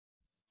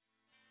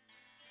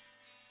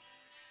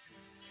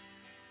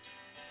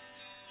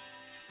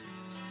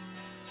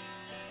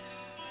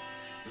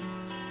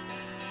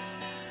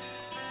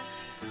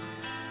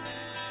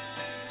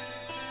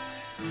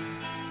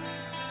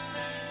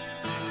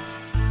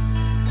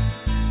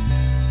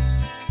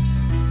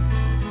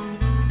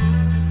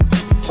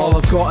All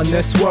I've got in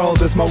this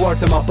world is my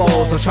word and my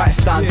balls. I try to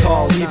stand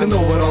tall, even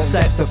though we're all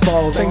set to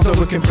fall. Things are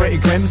looking pretty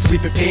grim, so we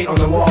put paint on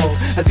the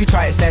walls as we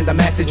try to send a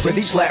message with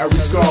each letter we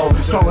scroll.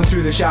 Crawling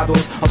through the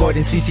shadows,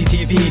 avoiding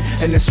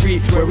CCTV in the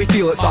streets where we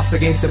feel it's us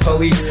against the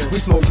police. We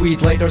smoke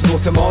weed like there's no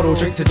tomorrow,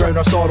 drink to drown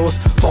our sorrows,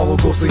 follow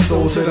ghostly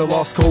souls who are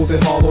lost, cold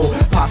and hollow.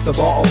 Pass the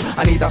bottle,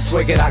 I need a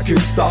swig of that good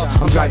stuff.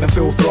 I'm driving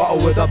full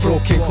throttle with a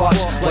broken clutch,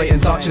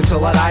 lighting Dutch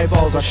until our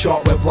eyeballs are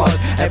shot with blood.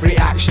 Every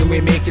action we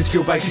make is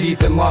fueled by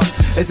greed and lust.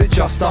 Is it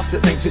just us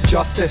that thinks that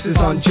justice is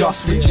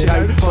unjust? Reaching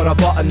out for a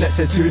button that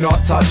says do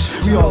not touch.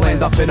 We all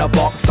end up in a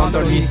box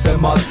underneath the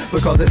mud,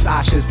 because it's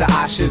ashes to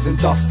ashes and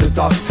dust to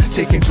dust.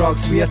 Taking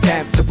drugs we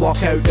attempt to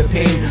block out the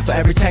pain, but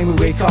every time we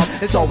wake up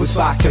it's always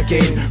back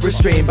again.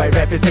 Restrained by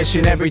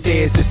repetition, every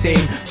day is the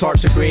same.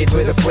 Torch a grade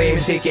with a flame,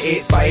 take it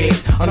 8 by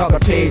 8. Another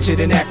page in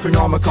the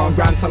Necronomicon,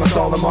 grandson of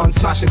Solomon,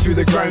 smashing through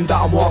the ground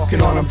that I'm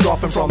walking on. I'm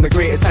dropping from the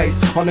greatest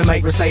heights, on the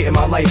mic reciting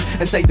my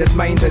life. Inside this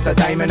mind is a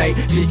diamondite,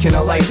 beacon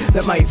of light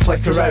that might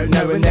flicker out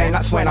now and then.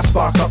 That's when I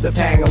spark up the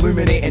pen,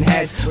 illuminating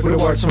heads with the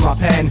words from my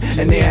pen.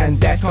 In the end,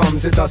 death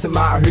comes, it doesn't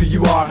matter who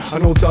you are,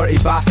 an old dirty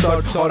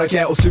bastard or a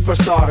ghetto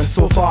superstar. And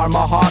so far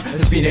my heart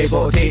has been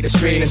able to take the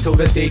strain, until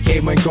the day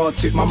came when God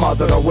took my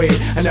mother away.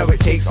 And now it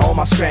takes all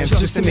my strength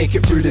just to make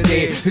it through the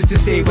day. Who's to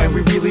say when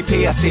we really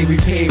pay? I say we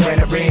pay when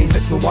it rains.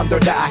 It's no wonder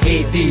that I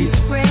hate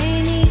these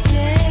rainy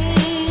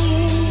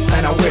days,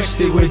 and I wish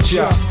they would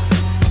just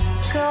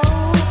go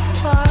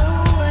far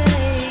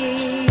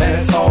away. and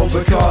it's all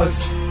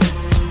because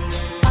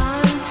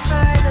I'm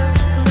tired of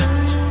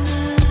blues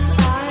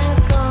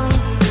I've gone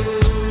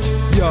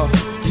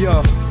through.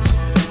 yeah.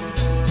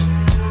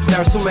 There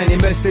are so many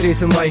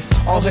mysteries in life,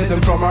 all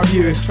hidden from our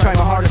view. Try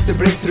my hardest to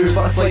break through,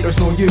 but it's like there's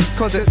no use,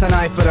 cause it's an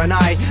eye for an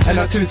eye and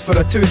a tooth for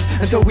a tooth,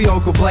 until we all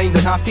go blind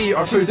and have to eat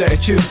our food out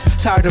of tubes.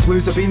 Tired of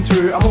blues I've been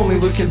through, I'm only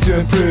looking to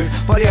improve,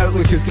 but the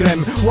outlook is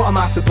grim. What am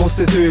I supposed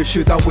to do?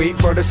 Should I wait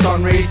for the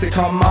sun rays to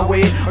come my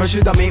way, or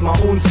should I make my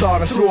own star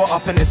and throw it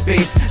up into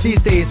space?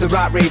 These days the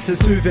rat race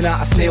is moving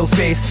at a snail's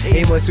pace.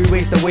 Aimless we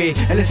waste away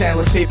in this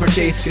endless paper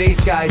chase. Grey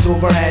skies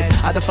overhead,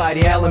 I defy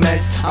the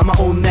elements. I'm my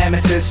own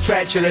nemesis,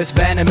 treacherous,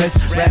 venomous.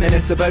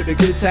 Reminisce about the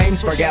good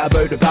times, forget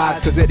about the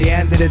bad, cause at the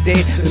end of the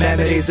day the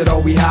memories are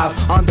all we have.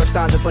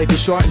 Understand this life is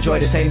short, enjoy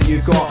the time that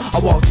you've got. I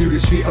walk through the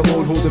streets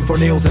alone, holding for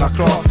nails and a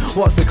cross.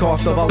 What's the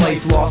cost of a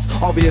life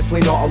lost? Obviously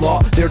not a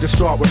lot. They're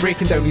distraught, we're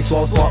breaking down these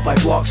walls block by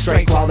block.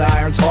 Strike while the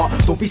iron's hot,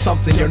 don't be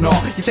something you're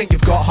not. You think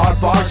you've got hard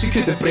bars, you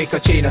couldn't break a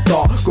chain of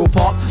thought. Go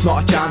pop,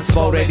 not a chance, I've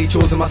already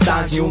chosen my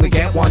stance. You only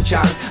get one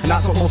chance, and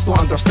that's what most don't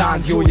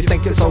understand. Yo, you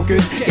think it's all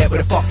good? Get with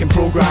the fucking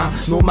program.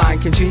 No man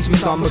can change me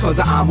son, because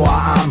I am what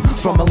I am.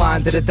 From the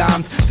land of the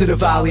damned to the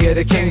valley of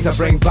the kings, I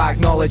bring back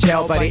knowledge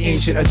held by the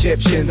ancient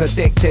Egyptians.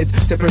 Addicted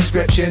to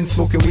prescriptions,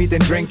 smoking weed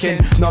and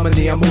drinking, numbing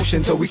the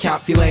emotion till we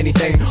can't feel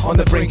anything. On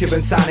the brink of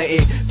insanity,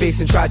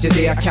 facing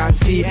tragedy, I can't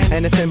see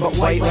anything but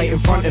white light in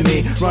front of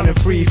me. Running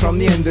free from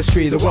the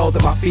industry, the world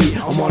at my feet.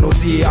 I'm on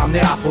OZ, I'm the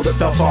apple that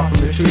fell far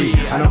from the tree,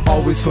 and I'm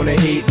always gonna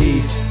hate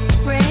these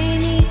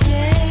Rainy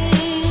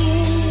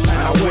days, and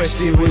I wish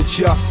they would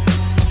just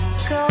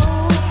go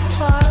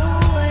far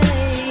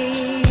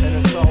away.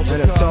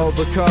 and it's all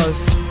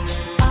because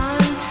I'm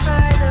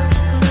tired of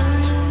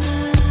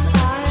blues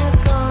I've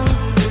gone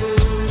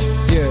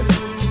through. yeah,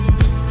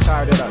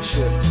 tired of that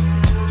shit.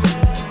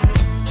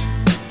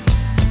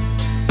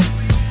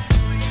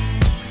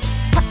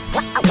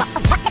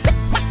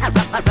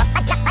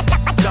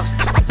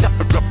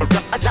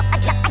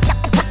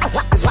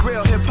 It's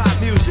real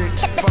hip-hop music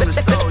from the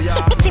soul,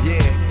 y'all.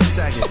 Yeah,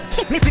 check it.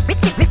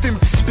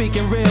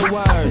 Speaking real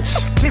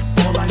words.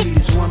 All I need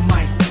is one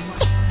mic.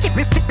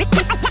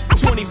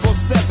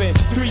 24/7,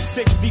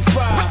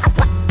 365.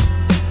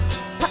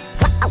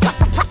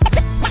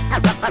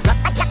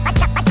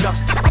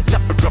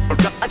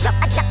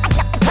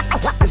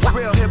 It's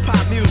real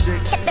hip-hop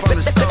music from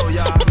the soul,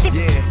 y'all.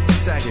 Yeah,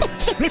 check it.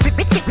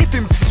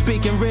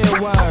 Speaking real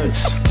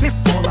words.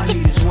 All I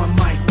need is one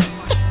mic.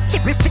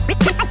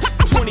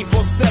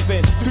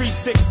 24/7,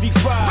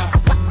 365.